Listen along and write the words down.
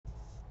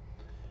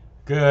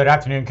Good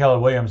afternoon, Keller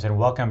Williams, and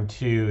welcome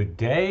to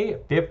day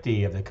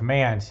 50 of the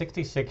Command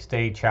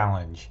 66-Day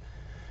Challenge.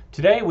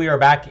 Today we are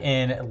back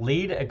in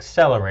Lead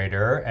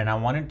Accelerator, and I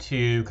wanted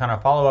to kind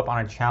of follow up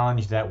on a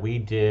challenge that we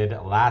did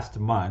last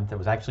month. It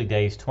was actually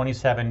days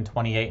 27,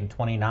 28, and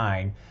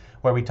 29,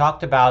 where we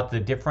talked about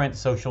the different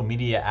social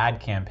media ad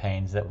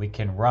campaigns that we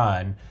can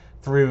run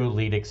through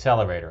Lead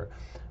Accelerator.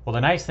 Well,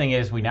 the nice thing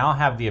is we now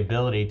have the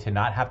ability to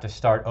not have to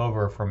start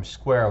over from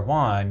square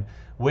one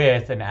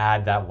with an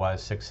ad that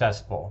was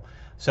successful.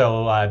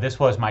 So this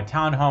was my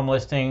townhome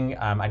listing.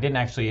 I didn't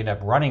actually end up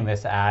running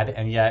this ad,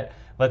 and yet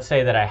let's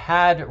say that I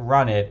had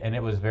run it and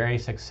it was very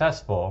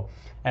successful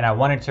and I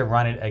wanted to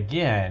run it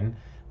again.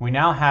 We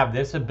now have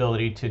this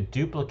ability to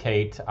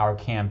duplicate our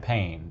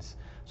campaigns.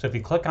 So if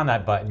you click on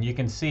that button, you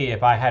can see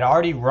if I had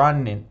already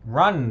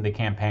run the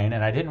campaign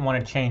and I didn't want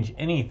to change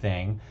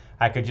anything,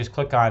 I could just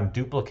click on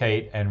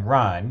duplicate and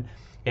run.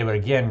 It would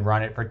again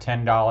run it for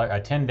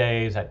 $10, 10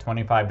 days at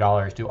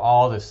 $25, do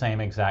all the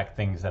same exact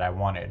things that I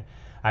wanted.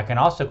 I can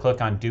also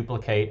click on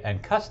duplicate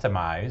and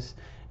customize,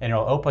 and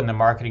it'll open the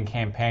marketing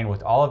campaign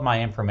with all of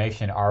my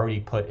information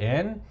already put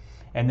in.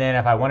 And then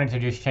if I wanted to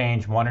just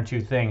change one or two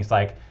things,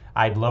 like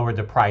I'd lowered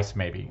the price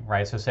maybe,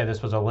 right? So say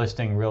this was a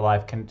listing real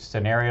life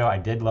scenario, I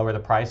did lower the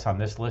price on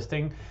this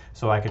listing,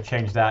 so I could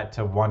change that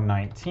to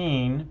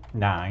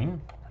 $119.9,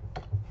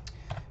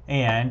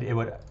 and it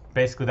would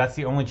basically, that's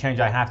the only change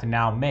I have to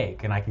now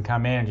make, and I can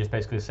come in and just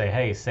basically say,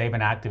 hey, save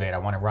and activate. I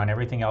want to run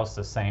everything else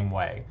the same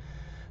way.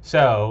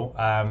 So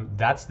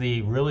that's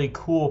the really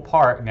cool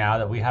part now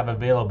that we have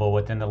available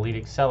within the Lead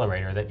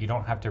Accelerator, that you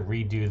don't have to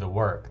redo the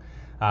work.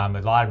 A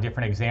lot of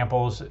different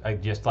examples,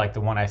 just like the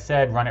one I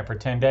said, run it for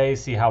 10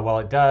 days, see how well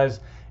it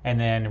does, and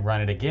then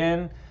run it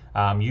again.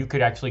 You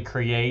could actually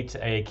create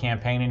a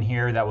campaign in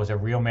here that was a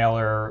real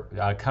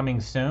mailer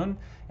coming soon,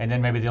 and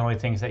then maybe the only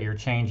things that you're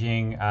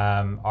changing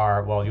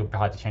are, well, you'll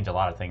probably have to change a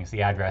lot of things,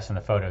 the address and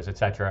the photos,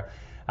 etc.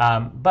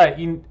 But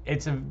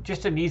it's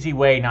just an easy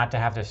way not to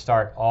have to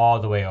start all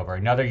the way over.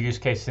 Another use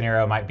case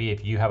scenario might be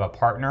if you have a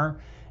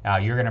partner,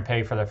 you're going to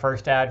pay for the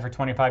first ad for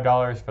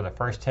 $25 for the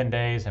first 10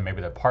 days, and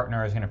maybe the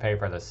partner is going to pay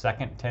for the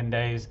second 10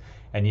 days.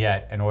 And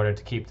yet, in order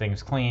to keep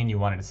things clean, you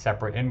wanted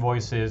separate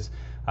invoices.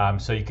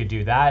 So you could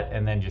do that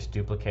and then just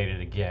duplicate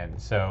it again.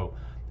 So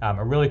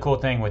a really cool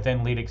thing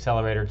within Lead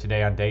Accelerator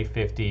today on day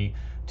 50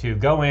 to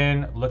go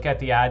in, look at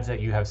the ads that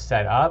you have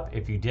set up.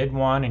 If you did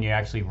one and you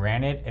actually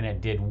ran it and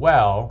it did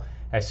well,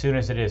 as soon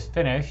as it is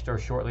finished or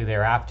shortly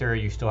thereafter,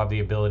 you still have the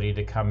ability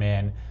to come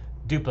in,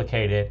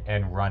 duplicate it,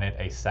 and run it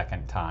a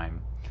second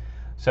time.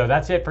 So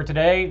that's it for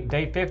today,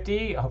 day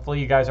 50. Hopefully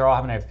you guys are all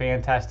having a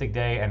fantastic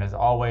day, and as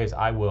always,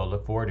 I will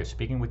look forward to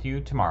speaking with you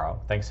tomorrow.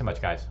 Thanks so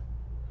much, guys.